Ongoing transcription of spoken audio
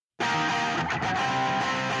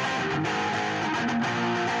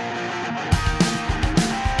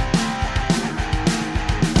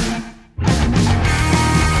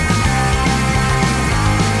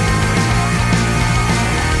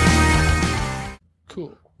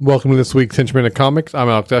Cool. Welcome to this week's Henchman of Comics. I'm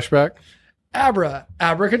Alex Eschbach.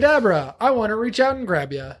 Abracadabra. I want to reach out and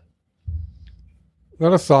grab you.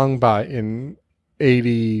 Not a song by an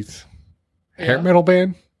 80s hair metal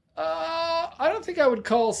band? I don't think I would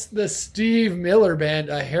call the Steve Miller Band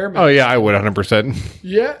a hair metal. Oh, yeah, I would 100%.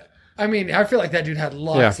 Yeah. I mean, I feel like that dude had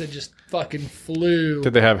locks that just fucking flew.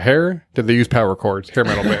 Did they have hair? Did they use power chords? Hair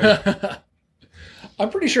metal band.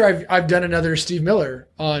 I'm pretty sure I've done another Steve Miller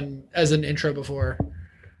as an intro before.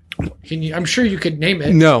 I'm sure you could name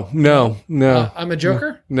it. No. I'm a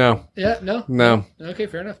Joker? No. Yeah, no? No. Okay,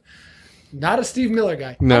 fair enough. Not a Steve Miller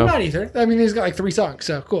guy. No. I'm not either. I mean, he's got like 3 songs,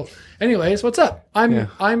 so cool. Anyways, what's up? I'm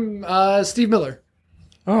Steve Miller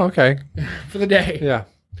Oh, okay. for the day. Yeah.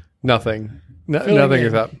 Nothing. Filling Nothing in.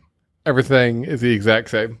 is up. Everything is the exact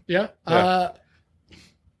same. Yeah. Yeah.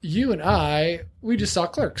 You and we just saw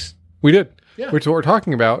Clerks. We did. Yeah. Which is what we're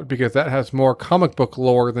talking about because that has more comic book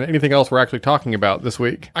lore than anything else we're actually talking about this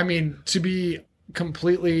week. I mean, to be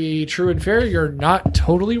completely true and fair, you're not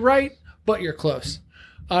totally right, but you're close.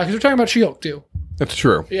 Because we're talking about She-Hulk too. That's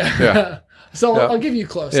true. Yeah. Yeah. So Yeah. I'll give you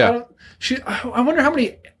close. Yeah. I wonder how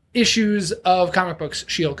many issues of comic books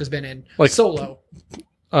She-Hulk has been in. Like- solo.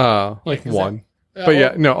 Like is one. that- But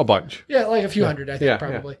yeah, no, a bunch. Yeah, like a few hundred, I think, Yeah,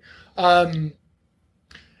 probably.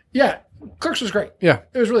 Clerks was great. Yeah.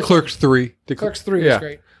 It was really Clerks 3. Clerks 3 was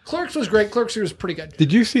great. Clerks was great. Clerks 3 was pretty good.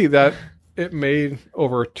 Did you see that it made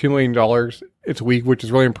over $2 million its week, which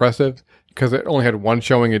is really impressive because it only had one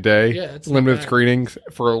showing a day, Yeah, it's not limited bad. screenings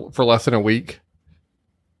for less than a week?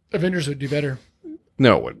 Avengers would do better.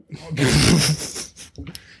 No, it wouldn't.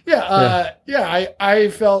 I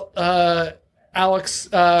felt Alex,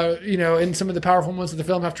 in some of the powerful moments of the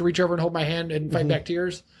film, have to reach over and hold my hand and fight back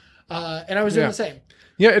tears. And I was doing the same.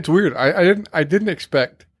 Yeah, it's weird. I didn't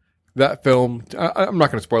expect that film. I'm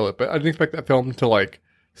not going to spoil it, but I didn't expect that film to like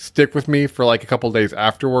stick with me for like a couple days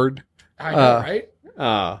afterward. I know,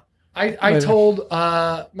 right? I told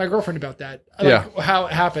my girlfriend about that, how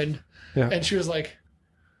it happened, and she was like,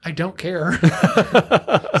 "I don't care."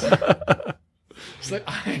 She's like,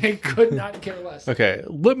 "I could not care less." Okay,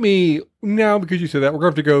 let me now because you said that we're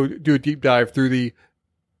going to have to go do a deep dive through the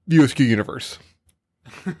USQ universe.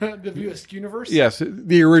 The View universe. Yes,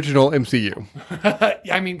 the original MCU.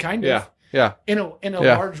 I mean, kind of. Yeah. In a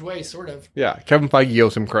large way, sort of. Yeah. Kevin Feige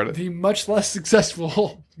owes him credit. The much less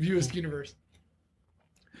successful View universe.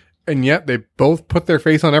 And yet they both put their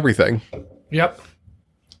face on everything. Yep.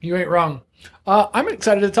 You ain't wrong. I'm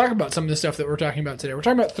excited to talk about some of the stuff that we're talking about today. We're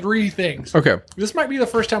talking about 3 things. Okay. This might be the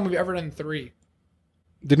first time we've ever done 3.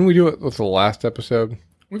 Didn't we do it with the last episode?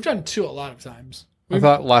 We've done 2 a lot of times. I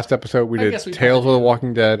thought last episode we did guess we Tales of probably the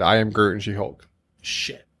Walking Dead, I Am Groot, and She-Hulk.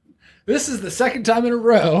 Shit. This is the second time in a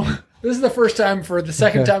row. This is the first time for the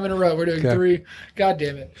second time in a row we're doing 3. God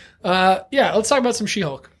damn it. Let's talk about some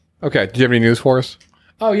She-Hulk. Okay. Do you have any news for us?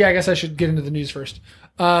 Oh, yeah, I guess I should get into the news first.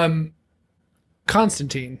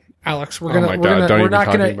 Constantine, Alex. We're not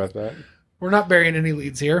burying any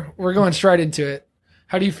leads here. We're going straight into it.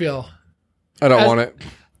 How do you feel? I don't want it.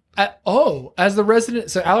 As the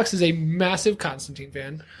resident, so Alex is a massive Constantine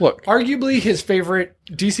fan. Look, Arguably his favorite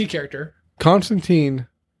DC character. Constantine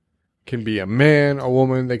can be a man, a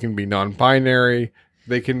woman, they can be non-binary,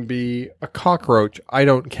 they can be a cockroach. I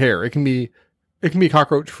don't care. It can be a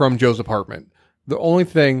cockroach from Joe's apartment. The only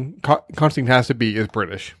thing Constantine has to be is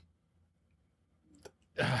British.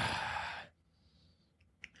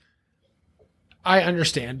 I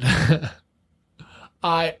understand.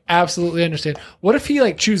 I absolutely understand. What if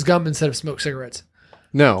he chews gum instead of smoke cigarettes?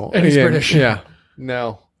 No. And he's British. Yeah.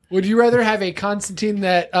 No. Would you rather have a Constantine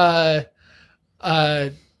that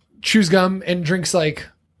chews gum and drinks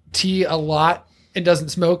tea a lot and doesn't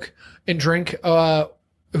smoke and drink,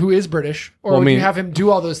 who is British? Or would you have him do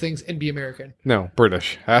all those things and be American? No,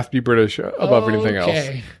 British. Has to be British above anything else.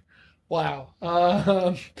 Okay. Wow.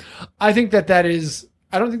 I think that is...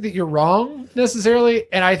 I don't think that you're wrong necessarily,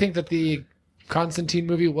 and I think that the Constantine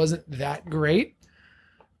movie wasn't that great.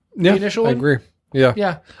 Yeah, the initial I one. agree. Yeah.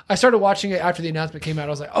 Yeah. I started watching it after the announcement came out. I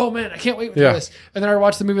was like, oh man, I can't wait for this. And then I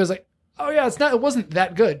watched the movie. I was like, oh yeah, it wasn't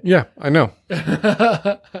that good. Yeah, I know.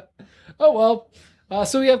 Oh well.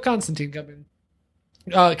 So we have Constantine coming.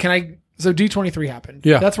 So D23 happened.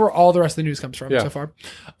 Yeah. That's where all the rest of the news comes from Yeah. so far.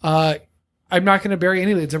 I'm not going to bury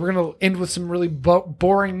any leads. We're going to end with some really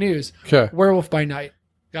boring news. Okay. Werewolf by Night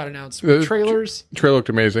got announced. Trailers. Trailer looked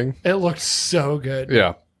amazing. It looked so good.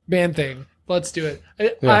 Yeah. Man thing. Let's do it.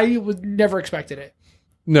 Yeah. I would never expected it.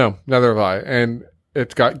 No, neither have I. And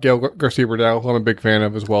it's got Gail Garcia Bernal, who I'm a big fan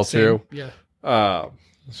of as well, too. Yeah.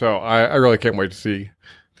 So I really can't wait to see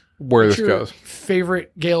where What's this your goes.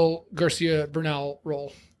 favorite Gail Garcia Bernal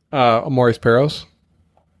role? Maurice Peros.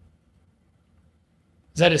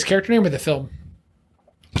 Is that his character name or the film?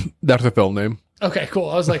 That's the film name. Okay, cool.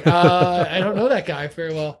 I was like, I don't know that guy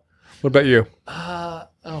very well. What about you?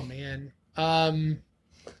 Oh man.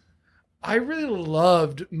 I really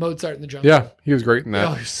loved Mozart in the Jungle. Yeah, he was great in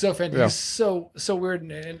Oh, that. he's so fantastic. Yeah. He's so weird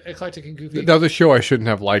and eclectic and goofy. That was a show I shouldn't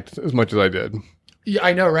have liked as much as I did. Yeah,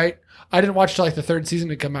 I know, right? I didn't watch till like the third season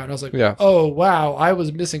to come out, and I was like, Yeah. oh wow, I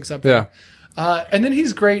was missing something. Yeah. And then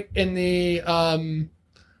he's great in the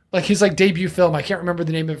like his like debut film. I can't remember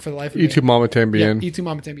the name of it for the life of me. E2 Mama Tambien. Yeah, E2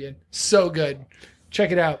 Mama Tambien. So good.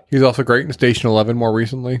 Check it out. He's also great in Station 11 more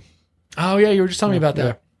recently. Oh yeah, you were just telling me about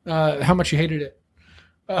that. How much you hated it.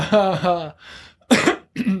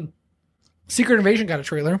 Secret Invasion got a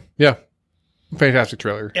trailer. Yeah. Fantastic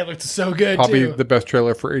trailer. It looked so good Probably too. the best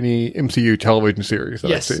trailer for any MCU television series that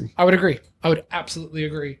Yes, I've seen. I would agree. I would absolutely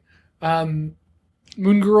agree.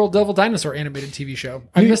 Moon Girl Devil Dinosaur animated TV show.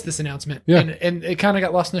 I missed this announcement. Yeah. And it kind of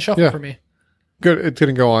got lost in the shuffle Yeah. for me. Good. It's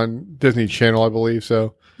going to go on Disney Channel, I believe.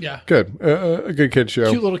 So Yeah. good. A good kid show.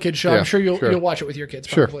 Cute little kid show. Yeah, I'm sure you'll sure. you'll watch it with your kids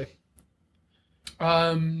Sure. probably.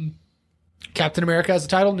 Captain America has the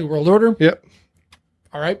title, New World Order. Yep.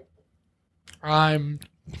 All right. I'm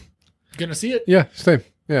gonna see it. Yeah. Same.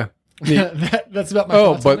 Yeah. That's about my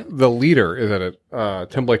Oh, thoughts on it. but the leader is in it.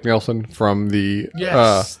 Tim Blake Nelson from the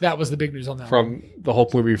Yes, that was the big news on that. one. from the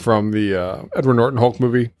Hulk movie, from the Edward Norton Hulk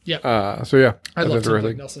movie. Yep. So yeah, I that's love Tim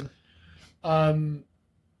Blake interesting. Nelson.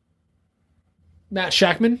 Matt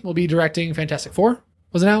Shackman will be directing Fantastic Four.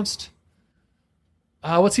 Was announced.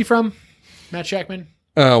 What's he from? Matt Shackman.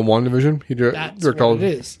 WandaVision. He That's directed what all. it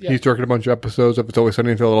is. Yeah. He's directed a bunch of episodes of It's Always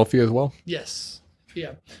Sunny in Philadelphia as well. Yes.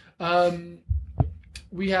 Yeah.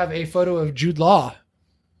 We have a photo of Jude Law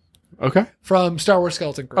Okay. from Star Wars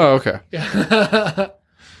Skeleton Crew. Oh, okay. Yeah.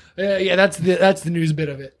 Yeah, that's the news bit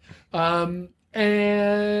of it. And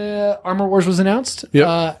Armor Wars was announced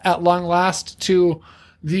Yep. at long last to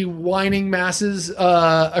the whining masses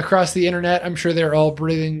across the internet. I'm sure they're all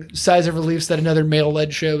breathing sighs of relief that another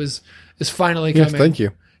male-led show is finally coming. Yes, thank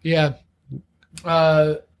you. Yeah.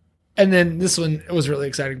 And then this one was really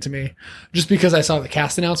exciting to me just because I saw the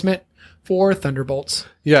cast announcement for Thunderbolts.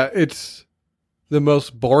 Yeah, it's the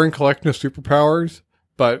most boring collection of superpowers,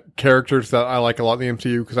 but characters that I like a lot in the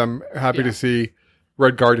MCU because I'm happy Yeah. to see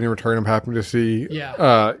Red Guardian return. I'm happy to see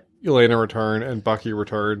Elena return and Bucky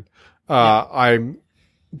return. I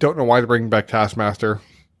don't know why they're bringing back Taskmaster.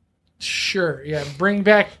 Sure, yeah. Bring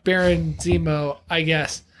back Baron Zemo, I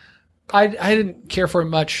guess. I didn't care for him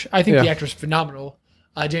much. I think Yeah. the actor's phenomenal.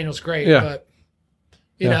 Daniel's great, Yeah. but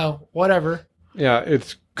you Yeah. know, whatever. Yeah,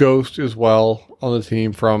 it's Ghost as well on the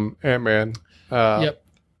team from Ant-Man. Yep.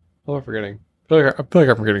 What am I forgetting? I feel like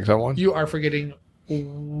I'm forgetting someone. You are forgetting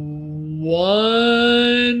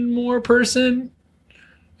one more person.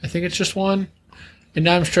 I think it's just one. And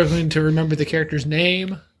now I'm struggling to remember the character's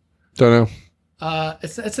name. Don't know.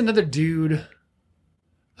 It's another dude.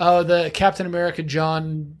 Oh, the Captain America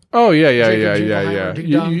John. Oh, yeah. Jacob Jingleheimer, Ding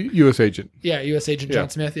Dong. U.S. Agent. Yeah, U.S. Agent Yeah. John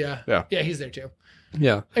Smith. Yeah. Yeah. Yeah, he's there too.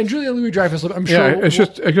 Yeah. And Julia Louis-Dreyfus. I'm sure. Yeah, it's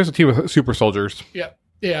just a team of super soldiers. Yeah.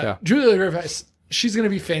 Yeah. Julia Louis-Dreyfus. She's going to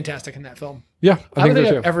be fantastic in that film. Yeah, I don't think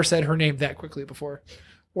so I've too. ever said her name that quickly before,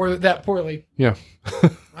 or that poorly. Yeah.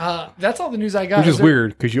 That's all the news I got. Which is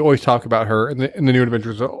weird because you always talk about her in the New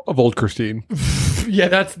Adventures of Old Christine. Yeah,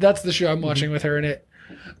 that's the show I'm watching with her in it.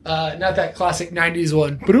 Not that classic '90s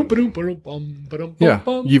one. Ba-dum, ba-dum, ba-dum, bum, ba-dum, Yeah,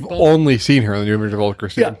 bum, you've bum. only seen her in the New Adventures of Old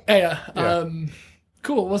Christine. Yeah. Yeah.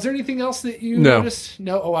 Cool. Was there anything else that you No. noticed?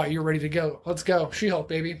 No. Oh wow, you're ready to go. Let's go. She-Hulk,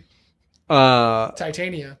 baby. Uh,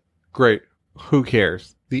 Titania. great. Who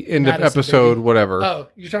cares? The end Madison, of episode, baby. whatever. Oh,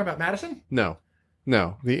 you're talking about Madison No.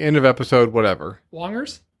 The end of episode, whatever.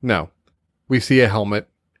 Longers? No. We see a helmet.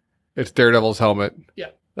 It's Daredevil's helmet. Yeah.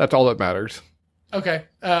 That's all that matters. Okay.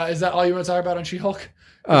 Is that all you want to talk about on She-Hulk? Is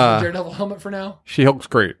the Daredevil helmet for now? She-Hulk's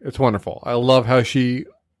great. It's wonderful. I love how she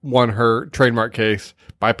won her trademark case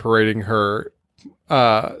by parading her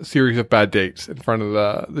series of bad dates in front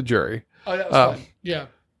of the jury. Oh, that was fun. Yeah.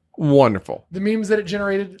 Wonderful. The memes that it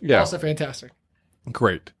generated, Yeah. also fantastic.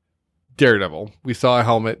 Great. Daredevil. We saw a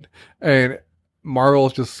helmet, and Marvel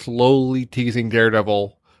is just slowly teasing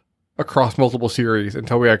Daredevil across multiple series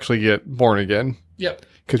until we actually get Born Again, Yep.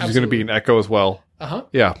 because he's going to be an Echo as well. Uh-huh.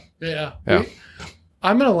 Yeah. Yeah. Yeah.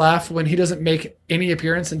 I'm going to laugh when he doesn't make any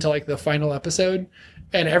appearance until like the final episode.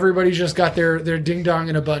 And everybody's just got their ding dong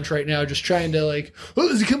in a bunch right now, just trying to like, oh,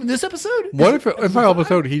 is he coming this episode? What if in my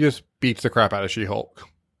episode he just beats the crap out of She-Hulk?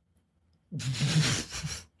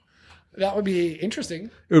 That would be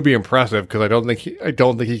interesting. It would be impressive because I don't think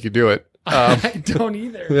he could do it. I don't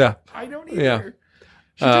either. Yeah. I don't either. Yeah.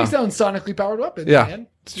 She takes down sonically powered weapons, Yeah. man.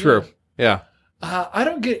 It's true. Yeah. I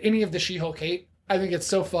don't get any of the She-Hulk hate. I think it's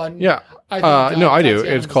so fun. Yeah. I think, No, I do.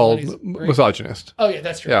 Tatiana It's called Maslany's great. misogynist. Oh, yeah,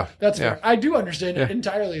 that's true. Yeah. That's Yeah. fair. I do understand it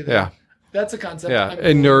entirely, though. Yeah. That's a concept. Yeah. I'm And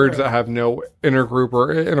fully aware nerds of. that have no intergroup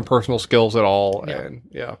or interpersonal skills at all. Yeah. And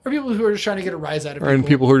yeah. Or people who are just trying to get a rise out of And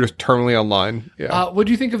people who are just terminally online. Yeah. What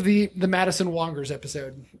do you think of the Madison Wongers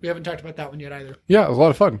episode? We haven't talked about that one yet either. Yeah. It was a lot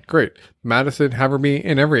of fun. Great. Madison, have her be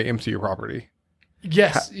in every MCU property.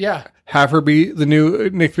 Yes, yeah. Have her be the new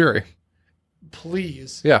Nick Fury.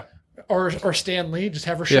 Please. Yeah. Or Stan Lee, just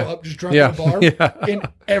have her show Yeah. up just drunk Yeah. at a bar Yeah. in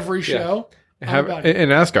every show. I'm Have about it.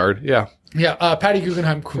 in Asgard. Yeah. Yeah, Patty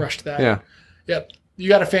Guggenheim crushed that. Yeah. Yep. You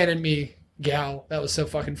got a fan in me, gal. That was so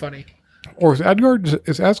fucking funny. Or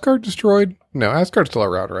is Asgard destroyed? No, Asgard's still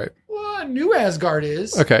around, right? Well, New Asgard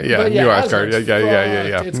is. Okay, yeah, But New Asgard. Asgard's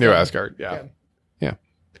Yeah. fucked. It's New gone. Asgard. Yeah.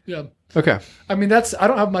 Yeah. Okay. I mean, I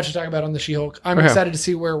don't have much to talk about on the She-Hulk. I'm Okay. excited to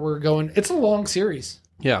see where we're going. It's a long series.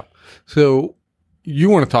 Yeah. So you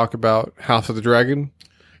want to talk about House of the Dragon?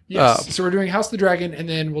 Yes. So we're doing House of the Dragon, and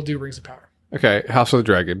then we'll do Rings of Power. Okay, House of the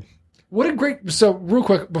Dragon. What a great... So real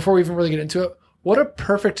quick, before we even really get into it, what a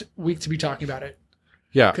perfect week to be talking about it.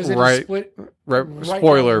 Yeah, Because it is right. split... Right. down the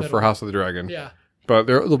Spoiler middle. for House of the Dragon. Yeah. But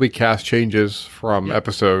there'll be cast changes from Yeah.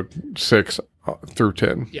 episode 6 through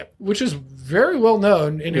 10. Yeah. Which is very well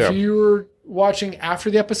known. And Yeah. if you were watching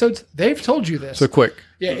after the episodes, they've told you this. So quick.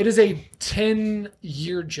 Yeah, it is a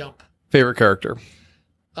 10-year jump. Favorite character?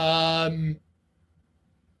 I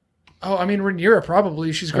mean, Rhaenyra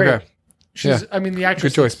probably. She's great. Okay. She's. Yeah. I mean, the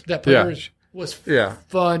actress Good choice. that played Yeah. her was Yeah.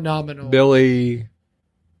 phenomenal. Billy.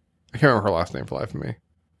 I can't remember her last name for the life of me.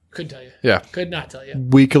 Couldn't tell you. Yeah. Could not tell you.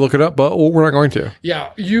 We could look it up, but we're not going to.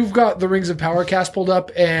 Yeah, you've got the Rings of Power cast pulled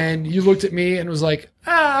up, and you looked at me and was like,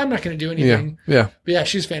 I'm not going to do anything. Yeah. But yeah,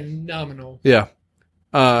 she's phenomenal. Yeah.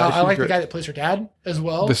 I she's like great. the guy that plays her dad as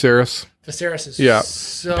well. Viserys. Viserys is Yeah.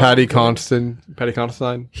 so Patty good.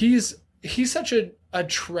 Constantine. He's such a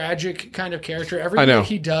tragic kind of character. I Everything know. that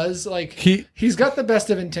he does, like He's he's got the best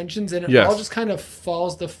of intentions, and it Yes. all just kind of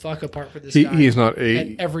falls the fuck apart for this guy he's not at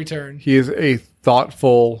every turn. he is a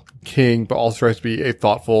thoughtful king, but also tries to be a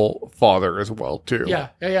thoughtful father as well too.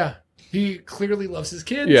 Yeah. He clearly loves his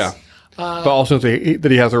kids. Yeah. But also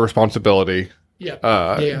that he has a responsibility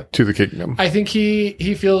Yeah. to the kingdom. I think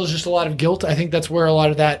he feels just a lot of guilt. I think that's where a lot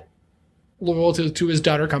of that loyalty to his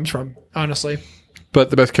daughter comes from, honestly. But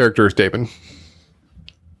the best character is Daemon.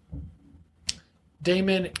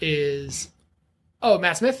 Damon is... Oh,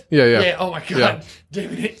 Matt Smith? Yeah. Oh, my God. Yeah.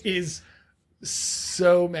 Damon is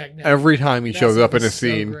so magnetic. Every time he shows That's up in a so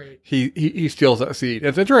scene, great. he steals that scene.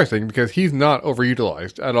 It's interesting because he's not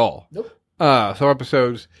overutilized at all. Nope. Some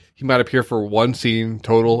episodes he might appear for one scene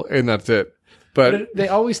total, and that's it. But They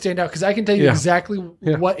always stand out because I can tell you Yeah. exactly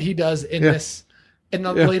Yeah. what he does in Yeah. in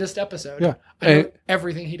the Yeah. latest episode. Yeah. I know And-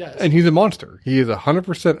 everything he does. and he's a monster. He is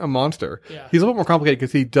 100% a monster. Yeah. He's a little more complicated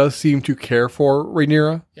because he does seem to care for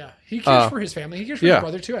Rhaenyra. Yeah. He cares for his family. He cares for yeah. his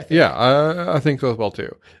brother, too, I think. Yeah, I think so as well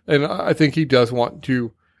too. And I think he does want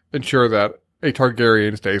to ensure that a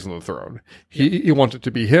Targaryen stays on the throne. He wants it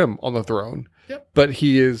to be him on the throne. Yep. But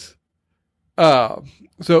he is,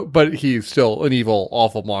 but he's still an evil,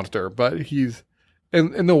 awful monster. But he's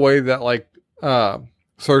in the way that like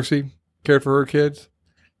Cersei cared for her kids.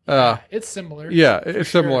 It's similar. Yeah, it's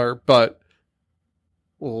sure. similar, but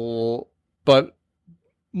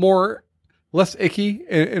less icky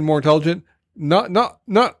and more intelligent. Not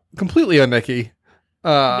completely unicky.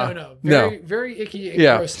 No. Very icky and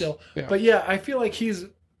Yeah. gross still. Yeah. But yeah, I feel like he's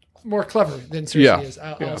more clever than Cersei Yeah. is,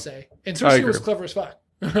 Yeah. I'll say. And I Cersei agree. was clever as fuck.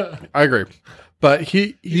 I agree, but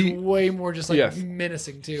He's he way more just like Yes.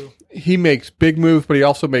 menacing too. he makes big moves, but he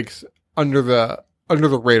also makes under the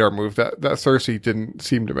radar move that Cersei didn't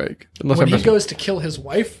seem to make. Unless When I'm he missing. goes to kill his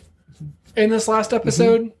wife in this last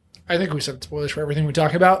episode, I think we said spoilers for everything we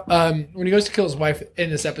talk about. When he goes to kill his wife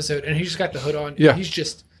in this episode, and he's just got the hood on, Yeah. he's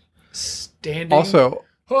just standing. Also,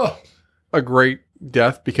 Oh, a great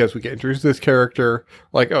death because we get introduced to this character.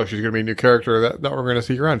 Like, oh, she's going to be a new character that we're going to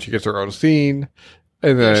see around. She gets her own scene,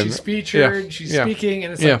 and then she's featured, yeah, she's yeah. speaking,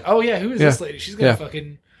 and it's Yeah. like, oh yeah, who is Yeah. this lady? She's gonna Yeah.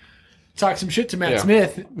 fucking talk some shit to Matt Yeah.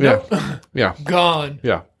 Smith. Yeah. Nope. Yeah, Gone.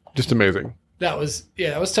 yeah, just amazing. That was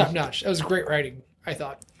top notch. That was great writing, I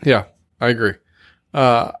thought. Yeah, I agree.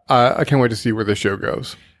 I can't wait to see where this show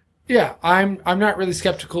goes. Yeah, I'm not really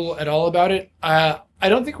skeptical at all about it. I I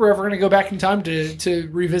don't think we're ever going to go back in time to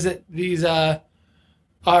revisit these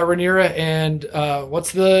Rhaenyra and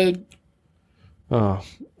what's the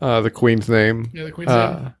Queen's name. Yeah, the Queen's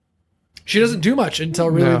name. She doesn't do much until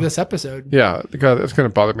really this episode. Yeah, because it's going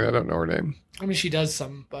to bother me. I don't know her name. I mean, she does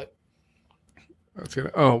some, but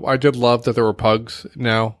I did love that there were pugs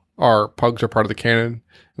now. Our pugs are part of the canon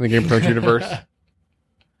in the Game of Thrones universe.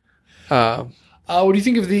 What do you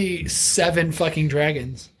think of the 7 fucking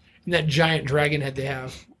dragons and that giant dragon head they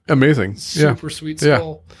have? Amazing. Super sweet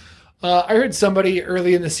skull. Yeah. I heard somebody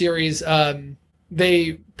early in the series,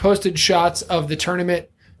 they posted shots of the tournament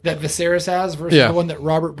that Viserys has versus the one that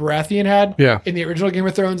Robert Baratheon had in the original Game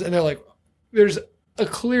of Thrones. And they're like, there's a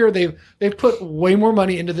clear, they've put way more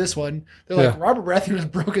money into this one. They're like, Robert Baratheon was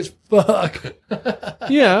broke as fuck.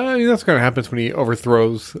 Yeah, I mean, that's kind of happens when he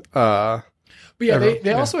overthrows. But yeah,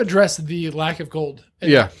 they also address the lack of gold in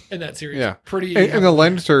that series. Yeah. Pretty. And the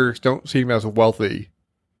Lannisters don't seem as wealthy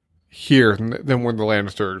here than when the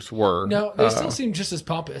Lannisters were. No, they still seem just as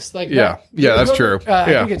pompous. Like that's true.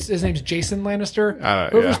 I think his name's Jason Lannister.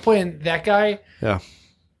 Whoever's playing that guy,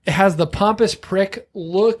 has the pompous prick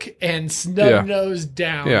look and snub nose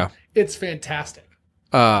down. Yeah, it's fantastic.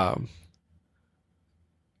 I'm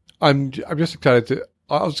just excited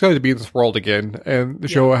I was excited to be in this world again, and the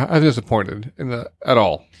show hasn't disappointed at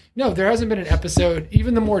all. No, there hasn't been an episode,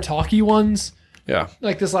 even the more talky ones. Yeah.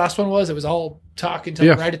 Like this last one was, it was all talk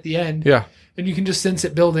until right at the end. Yeah. And you can just sense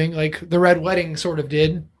it building, like the Red Wedding sort of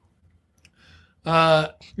did.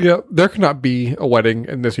 There cannot be a wedding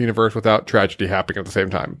in this universe without tragedy happening at the same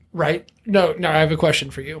time. Right. No, I have a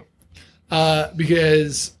question for you.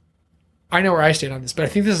 Because I know where I stand on this, but I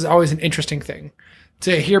think this is always an interesting thing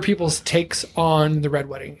to hear people's takes on the Red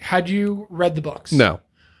Wedding. Had you read the books? No.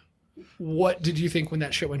 What did you think when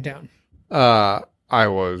that shit went down? I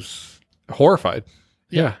was horrified.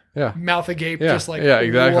 Yeah. Mouth agape, just like,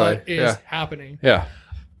 exactly. What is happening? Yeah.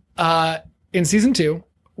 In season 2,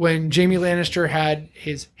 when Jaime Lannister had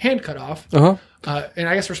his hand cut off, and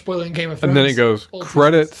I guess we're spoiling Game of Thrones. And then it goes,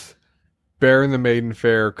 credits, Bear and the Maiden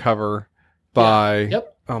Fair cover by... Yep.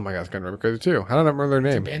 Oh my God, it's going to remember crazy too. How did I remember their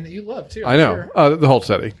name? It's a band that you love too. I know. Sure. The whole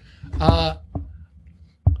setting.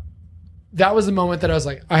 That was the moment that I was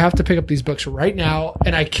like, I have to pick up these books right now,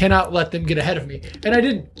 and I cannot let them get ahead of me. And I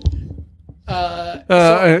didn't.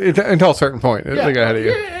 Until a certain point, they got ahead of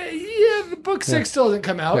you. Yeah, the book 6 still hasn't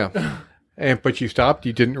come out. Yeah. But you stopped.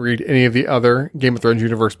 You didn't read any of the other Game of Thrones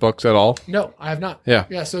universe books at all. No, I have not.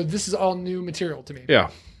 Yeah. So this is all new material to me. Yeah.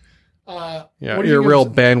 You're a real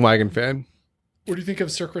bandwagon fan. What do you think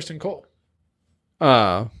of Sir Kristen Cole?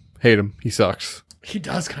 Hate him. He sucks. He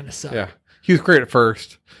does kind of suck. Yeah. He was great at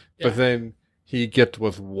first, but then he gets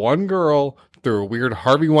with one girl through a weird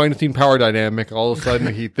Harvey Weinstein power dynamic. All of a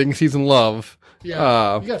sudden, he thinks he's in love.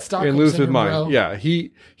 Yeah. You got Stockholm and loses his syndrome, mind. bro. Yeah.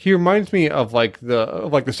 He reminds me of like the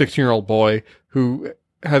 16-year-old boy who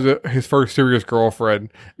has his first serious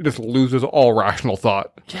girlfriend and just loses all rational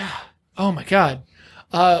thought. Yeah. Oh my God.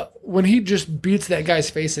 When he just beats that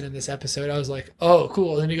guy's face in this episode, I was like, oh,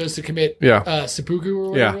 cool. And then he goes to commit seppuku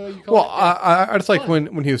or whatever you call it. I just like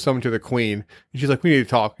when he was summoned to the queen, and she's like, we need to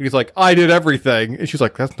talk. And he's like, I did everything. And she's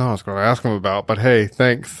like, that's not what I was going to ask him about, but hey,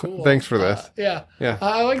 thanks. Cool. Thanks for this. Yeah.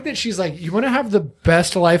 I like that she's like, you want to have the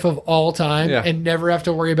best life of all time and never have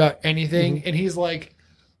to worry about anything. Mm-hmm. And he's like,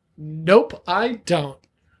 nope, I don't.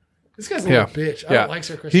 This guy's a little bitch. I don't like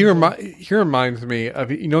Sir Kristen. He reminds me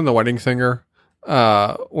of, in The Wedding Singer,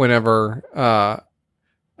 whenever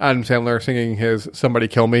Adam Sandler singing his "Somebody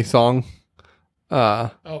Kill Me" song.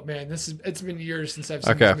 Oh man, it's been years since I've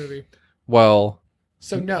seen this movie. Well,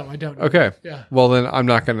 so no, I don't know. Okay. Yeah. Well, then I'm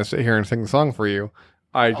not going to sit here and sing the song for you.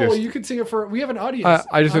 You can sing it for. We have an audience.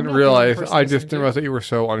 I just didn't realize. I just didn't realize that you were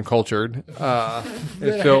so uncultured,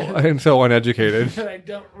 and so uneducated. That I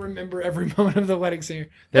don't remember every moment of The Wedding Singer.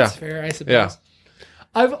 That's fair, I suppose. Yeah.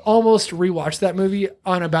 I've almost rewatched that movie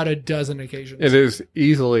on about a dozen occasions. It is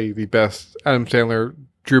easily the best Adam Sandler,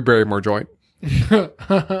 Drew Barrymore joint.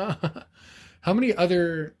 How many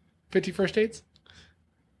other 50 First Dates?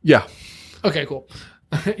 Yeah. Okay, cool.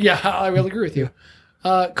 Yeah, I will agree with you.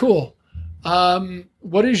 Cool.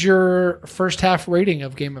 What is your first half rating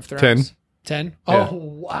of Game of Thrones? 10. Yeah. Oh,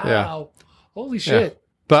 wow. Yeah. Holy shit. Yeah.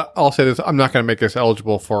 But I'll say this, I'm not going to make this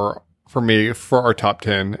eligible for our top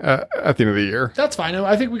 10 at the end of the year. That's fine.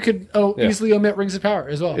 I think we could easily omit Rings of Power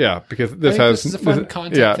as well. Yeah, because this is a fun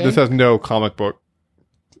content thing. This has no comic book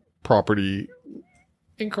property.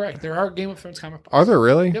 Incorrect. There are Game of Thrones comic books. Are there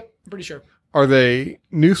really? Yep, I'm pretty sure. Are they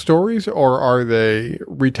new stories or are they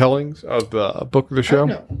retellings of the book of the show?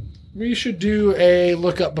 No. We should do a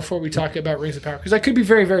lookup before we talk about Rings of Power, because I could be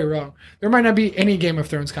very, very wrong. There might not be any Game of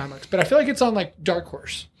Thrones comics, but I feel like it's on like Dark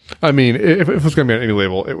Horse. I mean, if it was going to be on any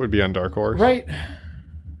label, it would be on Dark Horse. Right?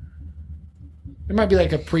 It might be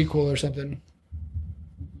like a prequel or something.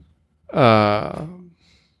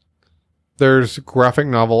 There's graphic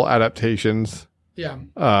novel adaptations. Yeah.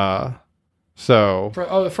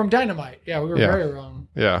 From Dynamite. Yeah, we were very wrong.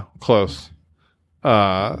 Yeah, close.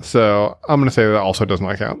 So I'm going to say that also does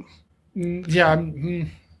not count. Yeah.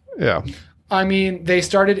 Yeah. I mean, they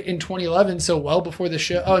started in 2011, so well before the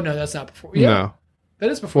show. Oh, no, that's not before. Yeah. No. That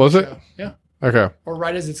is before Was the it? show. Yeah. Okay. Or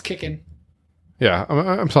right as it's kicking. Yeah,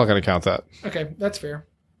 I'm still going to count that. Okay, that's fair.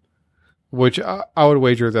 Which I would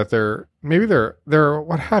wager that there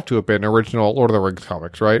would have to have been original Lord of the Rings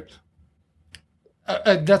comics, right?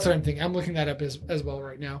 That's what I'm thinking. I'm looking that up as well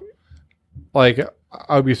right now. Like,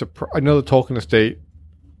 I would be surprised. I know the Tolkien estate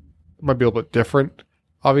might be a little bit different,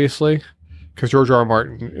 obviously, because George R. R.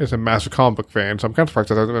 Martin is a massive comic book fan, so I'm kind of surprised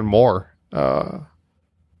that there hasn't been more.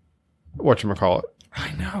 Whatchamacallit.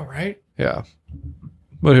 I know, right? Yeah.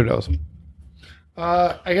 But who knows?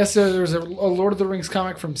 I guess there was a Lord of the Rings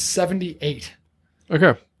comic from 1978.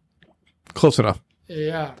 Okay. Close enough.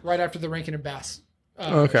 Yeah, right after the Rankin and Bass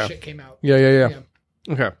shit came out. Yeah.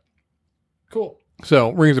 Okay. Cool.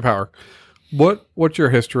 So, Rings of Power. What's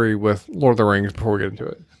your history with Lord of the Rings before we get into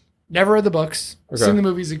it? Never read the books. Okay. Seen the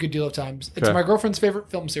movies a good deal of times. It's my girlfriend's favorite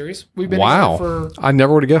film series. We've been I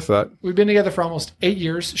never would have guessed that. We've been together for almost 8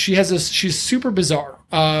 years. She's super bizarre.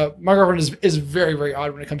 My girlfriend is very, very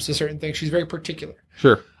odd when it comes to certain things. She's very particular.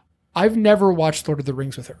 Sure. I've never watched Lord of the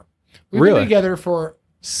Rings with her. We've Really? been together for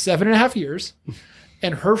 7.5 years,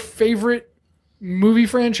 and her favorite movie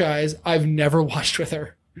franchise I've never watched with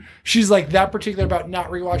her. She's like that particular about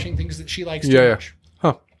not rewatching things that she likes too much.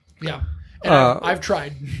 Huh. Yeah. And I've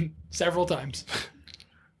tried several times. I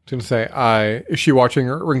was going to say, is she watching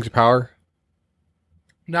Rings of Power?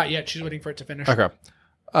 Not yet. She's waiting for it to finish. Okay.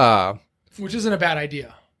 Which isn't a bad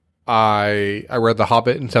idea. I read The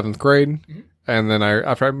Hobbit in 7th grade, and then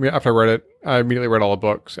after I read it, I immediately read all the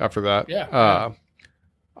books after that. Yeah.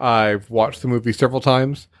 I've watched the movie several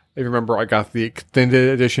times. I remember I got the extended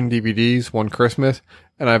edition DVDs one Christmas,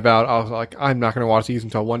 and I was like, I'm not going to watch these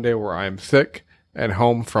until one day where I'm sick and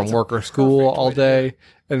home from work or school all day.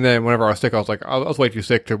 And then whenever I was sick, I was like, I was way too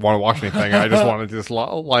sick to want to watch anything. I just wanted to just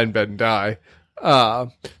lie in bed and die.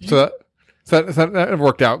 So that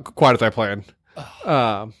worked out quite as I planned.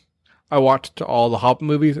 I watched all the Hobbit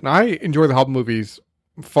movies, and I enjoy the Hobbit movies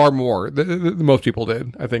far more than most people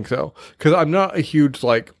did. I think so. Because I'm not a huge,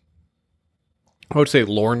 like, I would say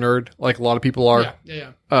lore nerd, like a lot of people are.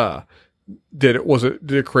 Yeah. Did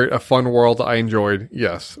it create a fun world that I enjoyed?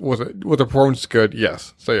 Yes. Was the performance good?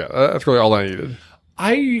 Yes. So yeah, that's really all I needed.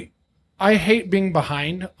 I hate being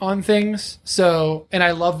behind on things. So, and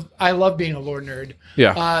I love being a lore nerd.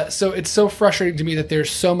 Yeah. So it's so frustrating to me that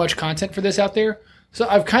there's so much content for this out there. So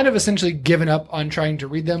I've kind of essentially given up on trying to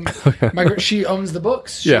read them. She owns the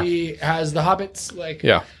books. She has the Hobbits. Like,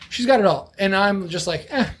 she's got it all. And I'm just like,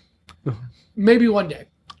 maybe one day.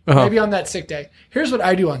 Maybe on that sick day. Here's what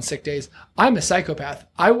I do on sick days. I'm a psychopath.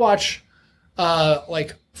 I watch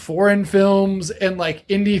like foreign films and like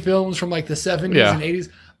indie films from like the 70s and 80s.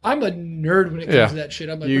 I'm a nerd when it comes to that shit.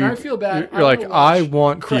 I'm like, when I feel bad, you're like, I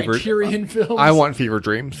want Criterion films. I want fever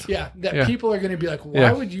dreams. Yeah, people are going to be like,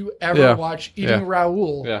 why would you ever watch Eating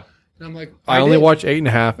Raoul? Yeah. And I'm like, I only watch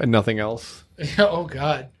 8.5 and nothing else. Oh,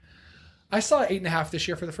 God. I saw 8.5 this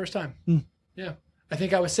year for the first time. Yeah. I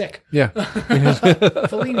think I was sick. Yeah.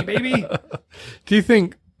 Fellini, baby. Do you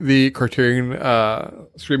think the Criterion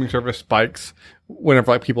streaming service spikes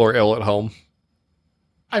whenever like people are ill at home?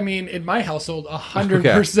 I mean, in my household,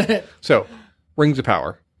 100%. Okay. So, Rings of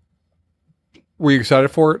Power. Were you excited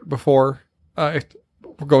for it before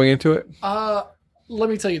going into it? Let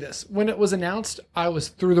me tell you this. When it was announced, I was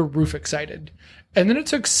through the roof excited. And then it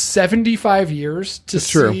took 75 years to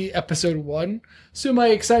see episode 1. So my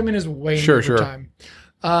excitement is way over time.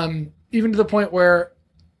 Even to the point where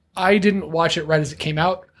I didn't watch it right as it came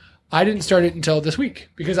out. I didn't start it until this week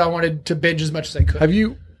because I wanted to binge as much as I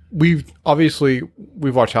could. We've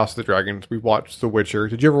watched House of the Dragons. We've watched The Witcher.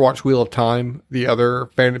 Did you ever watch Wheel of Time, the other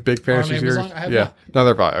big fantasy series? I have not. Neither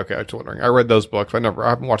have I. Okay, I was wondering. I read those books. I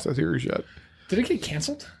haven't watched that series yet. Did it get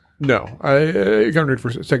canceled? No, I got renewed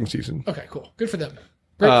for second season. Okay, cool. Good for them.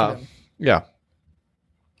 Great for them. Yeah.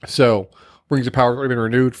 So, Rings of Power has already been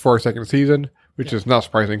renewed for a second season, which is not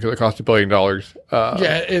surprising because it cost $1 billion.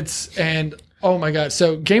 Oh my God.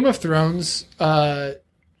 So, Game of Thrones, I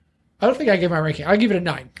don't think I gave my ranking. I'll give it a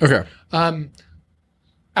 9. Okay.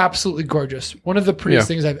 Absolutely gorgeous. One of the prettiest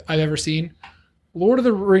things I've ever seen. Lord of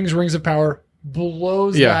the Rings, Rings of Power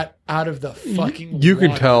blows that out of the fucking You water.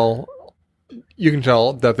 can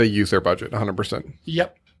tell that they use their budget 100%.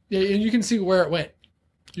 Yep. Yeah, and you can see where it went.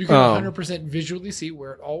 You can 100% visually see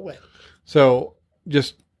where it all went. So,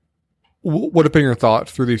 just what have been your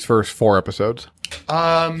thoughts through these first 4 episodes?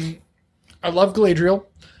 I love Galadriel.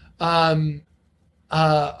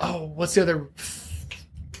 What's the other?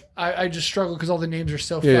 I just struggle because all the names are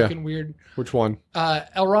so fucking weird. Which one?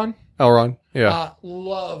 Elrond. Elrond. Yeah.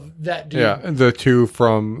 Love that dude. Yeah. The 2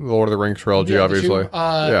 from the Lord of the Rings trilogy, obviously.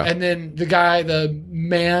 And then the guy, the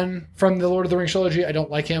man from the Lord of the Rings trilogy, I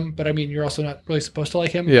don't like him, but I mean, you're also not really supposed to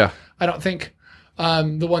like him. Yeah. I don't think.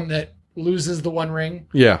 The one that loses the one ring.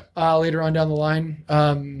 Yeah. Later on down the line.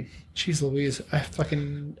 Jeez Louise.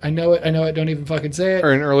 I know it. Don't even fucking say it.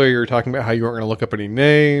 And earlier you were talking about how you weren't going to look up any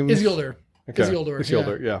names. Isildur. Okay.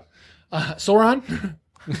 Isildur, yeah. Sauron.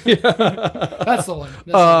 That's the one.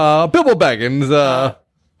 Bilbo Baggins.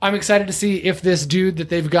 I'm excited to see if this dude that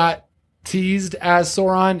they've got teased as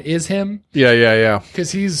Sauron is him. Yeah.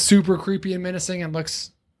 Because he's super creepy and menacing and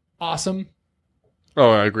looks awesome. Oh,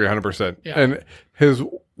 I agree 100%. Yeah. And his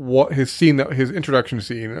introduction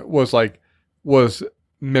scene was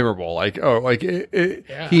memorable.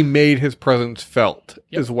 He made his presence felt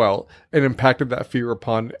as well and impacted that fear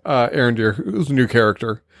upon Arondir, who's a new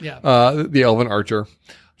character. Yeah. The Elven Archer.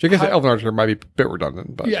 Which I guess the Elven Archer might be a bit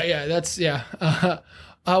redundant, but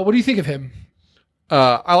what do you think of him?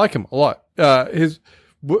 I like him a lot.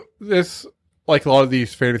 This, like a lot of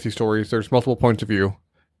these fantasy stories, there's multiple points of view.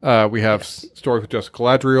 We have stories with just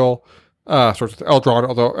Galadriel, starts with Eldron,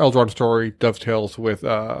 although Eldron's story dovetails with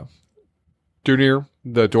Dunir,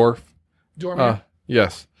 the dwarf. Dormir?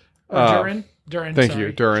 Yes. Durin? Thank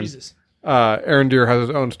you, Durin. Jesus. Arondir has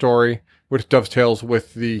his own story, which dovetails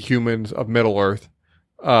with the humans of Middle-earth.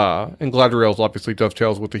 And Galadriel's obviously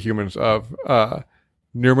dovetails with the humans of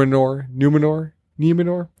Numenor.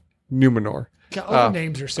 God, all the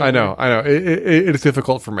names are so I know. It is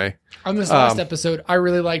difficult for me. On this last episode, I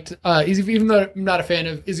really liked, even though I'm not a fan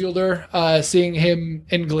of Isildur, seeing him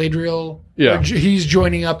and Galadriel, he's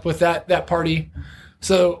joining up with that party.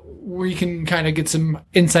 So we can kind of get some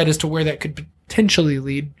insight as to where that could potentially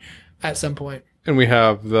lead at some point. And we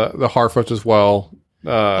have the Harfoots as well.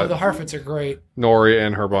 The Harfoots are great. Nori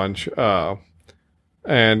and her bunch.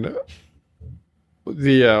 And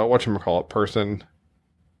the, whatchamacallit person.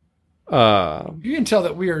 You can tell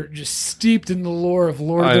that we are just steeped in the lore of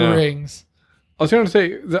Lord of the Rings. I was going to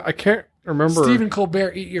say that I can't remember. Stephen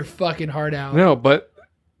Colbert, eat your fucking heart out. No, but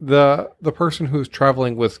the person who's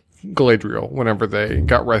traveling with Galadriel whenever they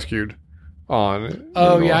got rescued on.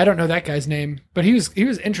 Yeah, I don't know that guy's name, but he was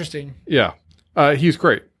interesting. Yeah, he's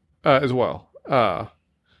great as well.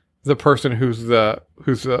 The person who's the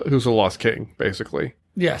Lost King, basically.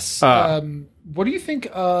 Yes. What do you think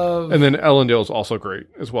of? And then Elendil is also great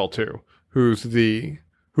as well too. Who's the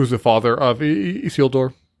father of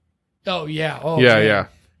Isildur? Oh yeah.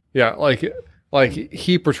 Yeah. Like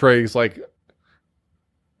he portrays like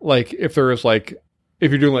if there is if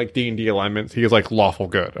you're doing like D&D alignments, he is like lawful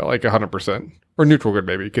good, like 100% or neutral good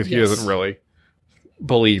maybe because he doesn't really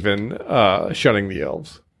believe in shunning the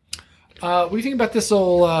elves. What do you think about this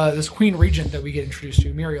Queen Regent that we get introduced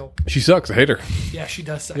to, Muriel? She sucks. I hate her. Yeah, she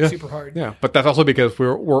does suck super hard. Yeah, but that's also because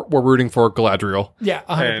we're rooting for Galadriel. Yeah,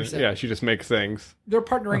 100%. And, she just makes things. They're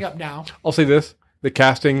partnering up now. I'll say this: the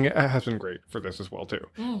casting has been great for this as well too.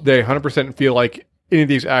 They 100% feel like any of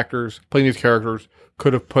these actors playing these characters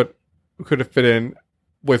could have fit in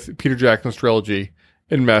with Peter Jackson's trilogy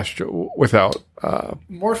and meshed without.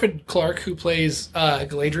 Morfydd Clark, who plays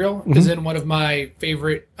Galadriel, is in one of my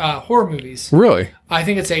favorite horror movies. Really? I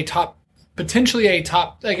think it's potentially a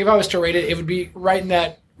top, like if I was to rate it, it would be right in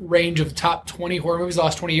that range of top 20 horror movies the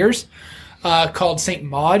last 20 years, called Saint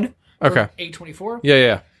Maud. Okay. A24. Yeah.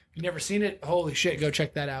 If you've never seen it, holy shit, go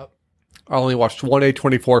check that out. I only watched one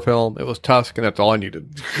A24 film. It was Tusk, and that's all I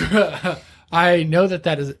needed. I know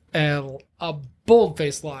that is a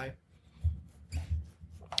bold-faced lie.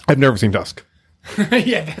 I've never seen Tusk.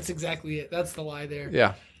 Yeah, that's exactly it. That's the lie there.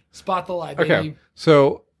 Yeah. Spot the lie, baby. Okay.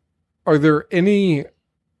 So, are there any...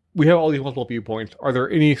 We have all these multiple viewpoints. Are there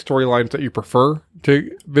any storylines that you prefer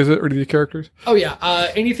to visit or to these characters? Oh,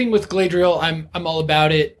 yeah. Anything with Galadriel, I'm all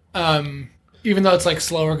about it. Even though it's like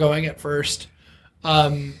slower going at first.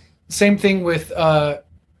 Same thing with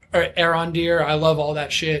Arondir. I love all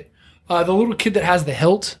that shit. The little kid that has the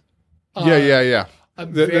hilt. Yeah.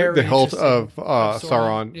 I'm The hilt of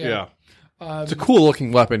Sauron. Yeah. It's a cool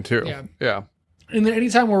looking weapon too. Yeah. And then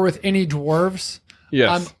anytime we're with any dwarves,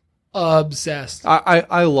 yes. obsessed.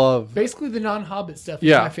 I love. Basically, the non-Hobbit stuff is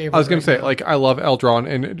Yeah, my favorite. I was gonna right say now. like I love Eldron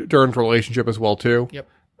and Durin's relationship as well too. Yep.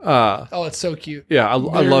 Uh, Oh, it's so cute. yeah, I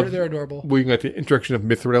love. They're adorable. We got the introduction of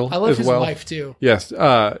Mithril I love as his well. wife too. Yes,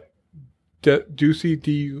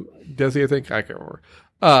 Desi, I think I can't remember.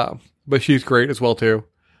 But she's great as well too.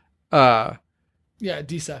 Yeah,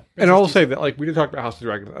 Disa. And I will say that like we did talk about House of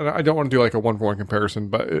Dragons, and I don't want to do like a 1-for-1 comparison,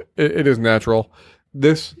 but it is natural.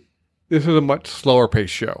 This is a much slower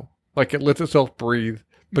paced show. Like it lets itself breathe,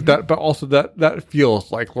 but but also that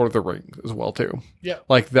feels like Lord of the Rings as well too. Yeah.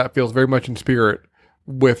 Like that feels very much in spirit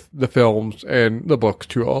with the films and the books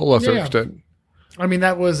to a lesser Yeah. extent. I mean,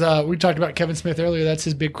 that was we talked about Kevin Smith earlier. That's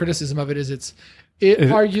his big criticism of it.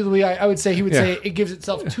 Arguably, I would say he would say it gives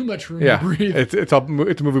itself too much room Yeah, to breathe. it's a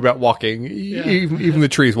movie about walking. Yeah. Even the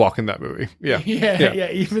trees walk in that movie. Yeah, yeah.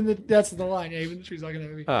 Even that's the line. Yeah, even the trees like in that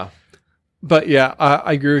movie. But yeah,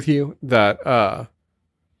 I agree with you that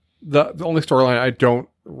the only storyline I don't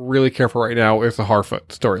really care for right now is the Harfoot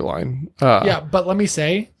storyline. Yeah, but let me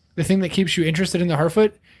say, the thing that keeps you interested in the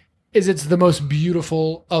Harfoot is it's the most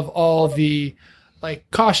beautiful of all the like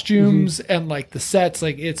costumes and like the sets.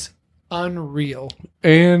 Like it's unreal.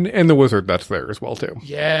 and the wizard that's there as well too.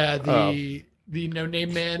 Yeah, the no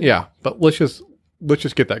name man. Yeah, but let's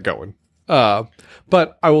just get that going.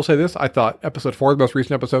 But I will say this: I thought episode 4, the most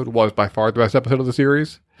recent episode, was by far the best episode of the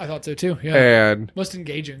series, I thought so too. Yeah, and most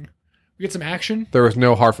engaging. We get some action. there was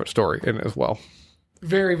no Harfoot story in it as well.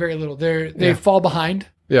 Very very little. They fall behind.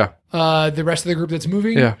 Yeah, The rest of the group that's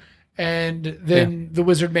moving. yeah. And then the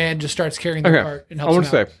wizard man just starts carrying Okay. their part and I helps want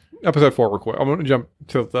them to out. say episode 4 real quick. I'm going to jump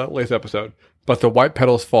to the latest episode, but the white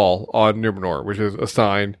petals fall on Numenor, which is a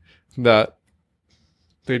sign that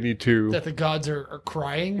they need to. That the gods are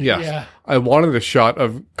crying. Yes. Yeah. I wanted a shot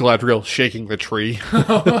of Galadriel shaking the tree.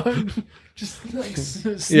 Just like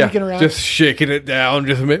sneaking around. Just shaking it down,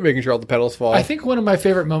 just making sure all the petals fall. I think one of my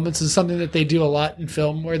favorite moments is something that they do a lot in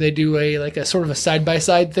film, where they do a sort of a side by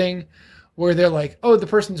side thing, where they're like, "Oh, the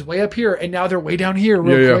person's way up here, and now they're way down here,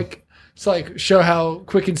 real quick." To like show how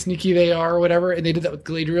quick and sneaky they are, or whatever. And they did that with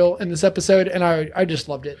Galadriel in this episode, and I just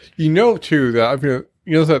loved it. You know, too, that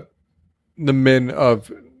that the men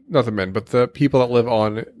of not the men, but the people that live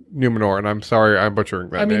on Numenor, and I'm sorry, I'm butchering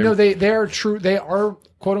that. I mean, name. no, they are true. They are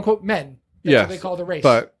quote unquote men. That's Yes, what they call the race.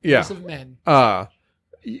 but yeah, Race of men.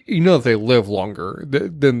 you know that they live longer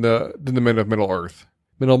than the men of Middle Earth.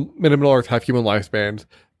 Men of Middle Earth have human lifespans.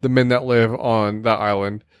 The men that live on that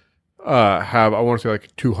island have, I want to say,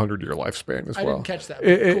 like 200-year lifespan as I well. didn't catch that.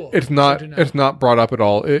 Cool. It's Good to know. not brought up at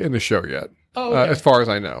all in the show yet. Oh, okay. As far as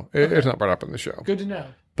I know, Okay. it's not brought up in the show. Good to know.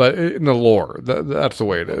 But in the lore, that's the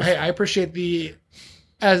way it is. Hey, I appreciate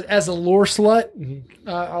as a lore slut. Mm-hmm.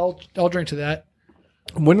 I'll drink to that.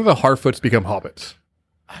 When do the Harfoots become hobbits?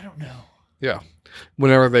 I don't know. Yeah,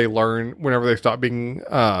 whenever they stop being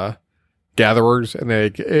gatherers and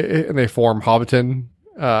they form Hobbiton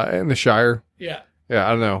in the Shire. Yeah. Yeah,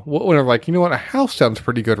 I don't know. Whenever, like, you know what, a house sounds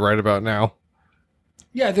pretty good right about now.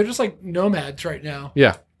 Yeah, they're just like nomads right now.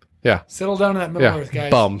 Yeah, Settle down in that Middle Earth, guys.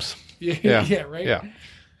 bums. Yeah, Yeah. right? Yeah,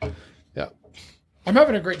 I'm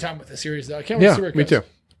having a great time with this series, though. I can't wait to see where it me goes.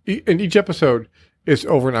 too. And each episode is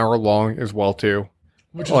over an hour long as well too.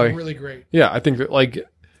 Which is Like, really great. Yeah, I think that like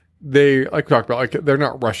they like we talked about, like they're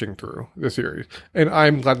not rushing through the series, and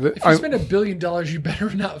I'm glad that If you spend $1 billion, you better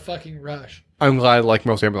not fucking rush. I'm glad, like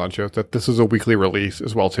most Amazon shows, that this is a weekly release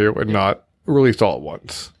as well too, and not released all at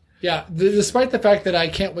once. Yeah, despite the fact that I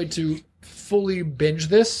can't wait to fully binge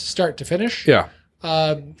this, start to finish. Yeah.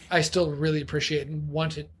 I still really appreciate and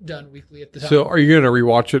want it done weekly at the time. So, are you gonna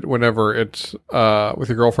rewatch it whenever it's with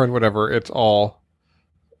your girlfriend? Whenever it's all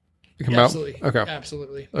come out? Absolutely. Okay.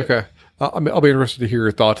 Absolutely. Okay. I'll be interested to hear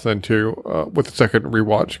your thoughts then too, with the second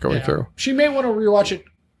rewatch going Yeah. through. She may want to rewatch it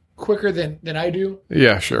quicker than I do.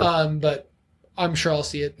 Yeah, sure. But I'm sure I'll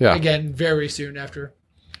see it Yeah. again very soon after.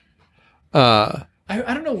 Uh,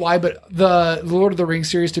 I don't know why, but the Lord of the Rings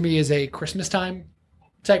series to me is a Christmas time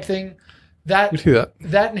type thing. we see that.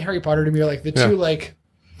 That and Harry Potter to me are like the two, like,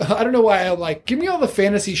 I don't know why I'm like, give me all the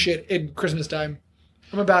fantasy shit in Christmas time.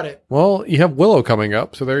 I'm about it. Well, you have Willow coming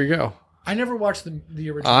up, so there you go. I never watched the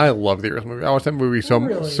original. I love the original movie. I watched that movie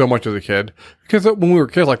Really? so much as a kid, because when we were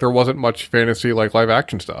kids, like there wasn't much fantasy like live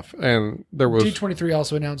action stuff, and there was D23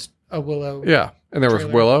 also announced a Willow. yeah, and there was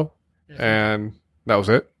trailer. Willow, Yeah. and that was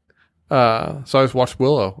it. So I just watched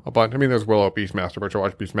Willow a bunch. I mean, there's Willow Beastmaster, which I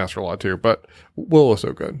watched Beastmaster a lot too, but Willow's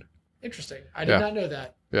so good. Interesting. I did Yeah. not know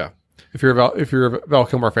that. Yeah, if you're a Val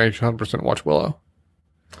Kilmer fan, you should 100% watch Willow.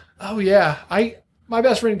 Oh yeah, My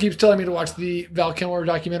best friend keeps telling me to watch the Val Kilmer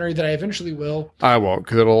documentary that I eventually will. I won't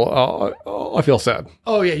because I feel sad.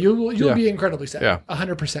 Oh yeah, you'll be incredibly sad. Yeah.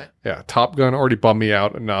 100%. Yeah, Top Gun already bummed me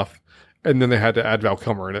out enough, and then they had to add Val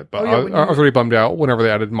Kilmer in it. But Oh, yeah, I was already bummed out whenever they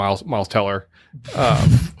added Miles Teller.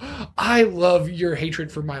 I love your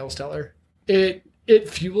hatred for Miles Teller. It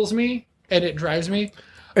fuels me and it drives me.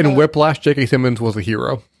 In Whiplash, J.K. Simmons was a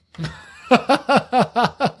hero.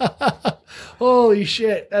 Holy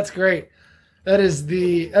shit, that's great.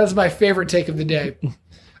 That's my favorite take of the day.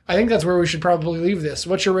 I think that's where we should probably leave this.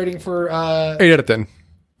 What's your rating for 8 out of 10.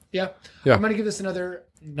 Yeah. Yeah. I'm gonna give this another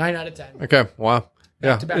 9 out of 10. Okay. Wow.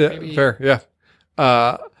 Yeah. to back, Yeah, maybe. fair. Yeah.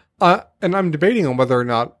 And I'm debating on whether or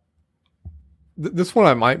not this one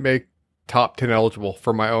I might make top 10 eligible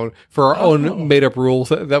for our own made up rules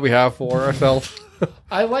that we have for ourselves.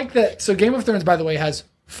 I like that. So Game of Thrones, by the way, has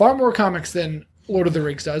far more comics than Lord of the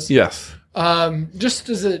Rings does. Yes. Just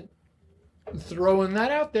as a throwing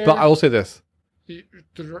that out there. But I will say this.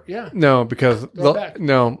 Yeah. No, because Throw it back.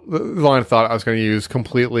 the line of thought I was going to use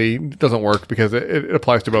completely doesn't work because it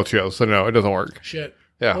applies to both shows. So no, it doesn't work. Shit.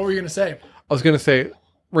 Yeah. What were you gonna say? I was going to say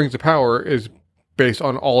Rings of Power is based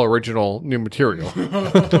on all original new material.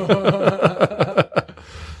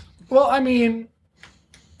 Well, I mean,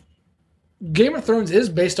 Game of Thrones is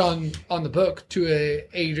based on the book to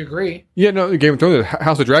a degree. Yeah, no, Game of Thrones,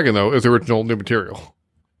 House of Dragon though is original new material.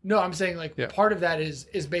 No, I'm saying like part of that is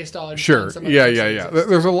based on Sure. on some of Yeah, the yeah, things yeah. that exist.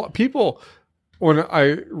 There's a lot people when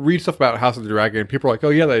I read stuff about House of the Dragon, people are like, "Oh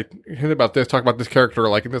yeah, they hint about this, talk about this character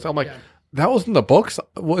like this." I'm like, Yeah. that was in the books.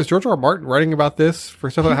 Was George R. R. Martin writing about this for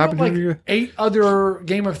stuff that He happened wrote, to you? like 8 other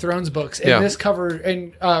Game of Thrones books, and Yeah. this covered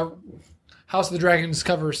and House of the Dragons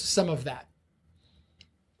covers some of that.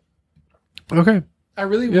 Okay, I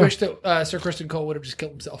really wish that Sir Kristen Cole would have just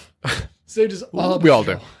killed himself. So just we all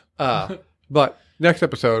do. But next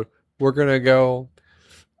episode, we're gonna go.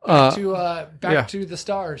 back to the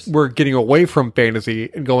stars. We're getting away from fantasy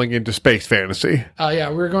and going into space fantasy. Yeah,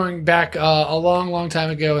 we're going back a long time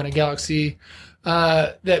ago in a galaxy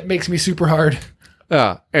that makes me super hard.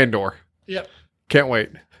 Andor. Yep. Can't wait.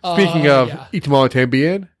 Speaking of yeah. Itamala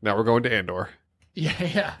Tambien, now we're going to Andor.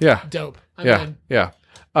 Yeah. Yeah. Dope. I'm Yeah, in. yeah.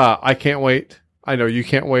 I can't wait. I know you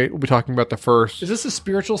can't wait. We'll be talking about the first. Is this a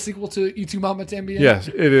spiritual sequel to Itu Mama Tambien? Yes,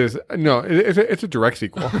 it is. No, it's a direct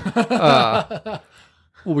sequel.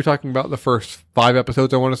 We'll be talking about the first 5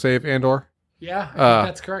 episodes, I want to say, of Andor. Yeah, I think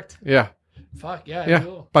that's correct. Yeah, Fuck, yeah. yeah.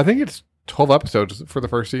 Cool. But I think it's 12 episodes for the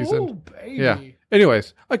first season. Oh, baby. Yeah.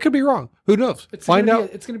 Anyways, I could be wrong. Who knows? It's Find gonna out.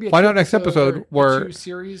 Be it's going to be a find two out next episode where- 2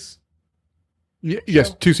 series.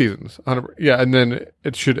 Yes, 2 seasons. 100 Yeah, and then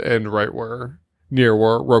it should end right where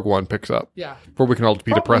Rogue One picks up, Yeah. where we can all be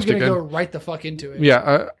Probably depressed going to again. go right the fuck into it.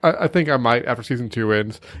 Yeah, I think I might after season 2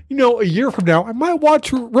 ends. A year from now, I might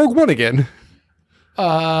watch Rogue One again.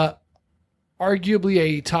 Arguably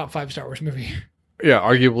a top 5 Star Wars movie. Yeah,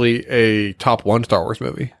 arguably a top 1 Star Wars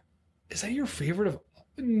movie. Is that your favorite of?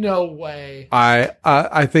 No way.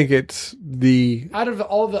 I think it's the Out of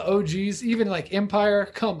all the OGs, even like Empire,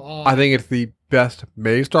 come on. I think it's the best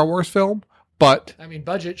made Star Wars film, but I mean,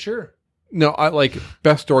 budget, sure. no, I like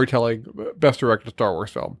best storytelling, best directed Star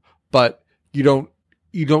Wars film. But you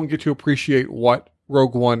don't get to appreciate what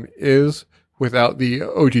Rogue One is without the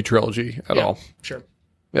OG trilogy at all. Sure.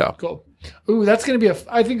 Yeah. Cool. Ooh, that's going to be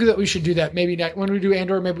I think that we should do that. Maybe when we do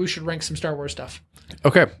Andor, maybe we should rank some Star Wars stuff.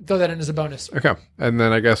 Okay. Throw that in as a bonus. Okay. And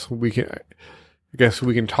then I guess we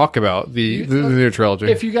can talk about the new trilogy.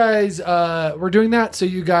 If you guys, we're doing that, so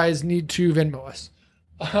you guys need to Venmo us.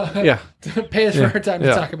 Yeah. Pay us for our time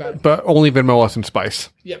to talk about it. But only Venmo us and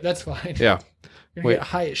Spice. Yep, that's fine. Yeah. You're going to get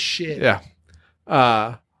high as shit. Yeah.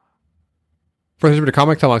 For this bit of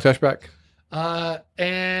comics, I'm Alex Ashback.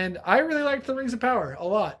 And I really liked The Rings of Power a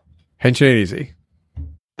lot. Henshin ain't easy.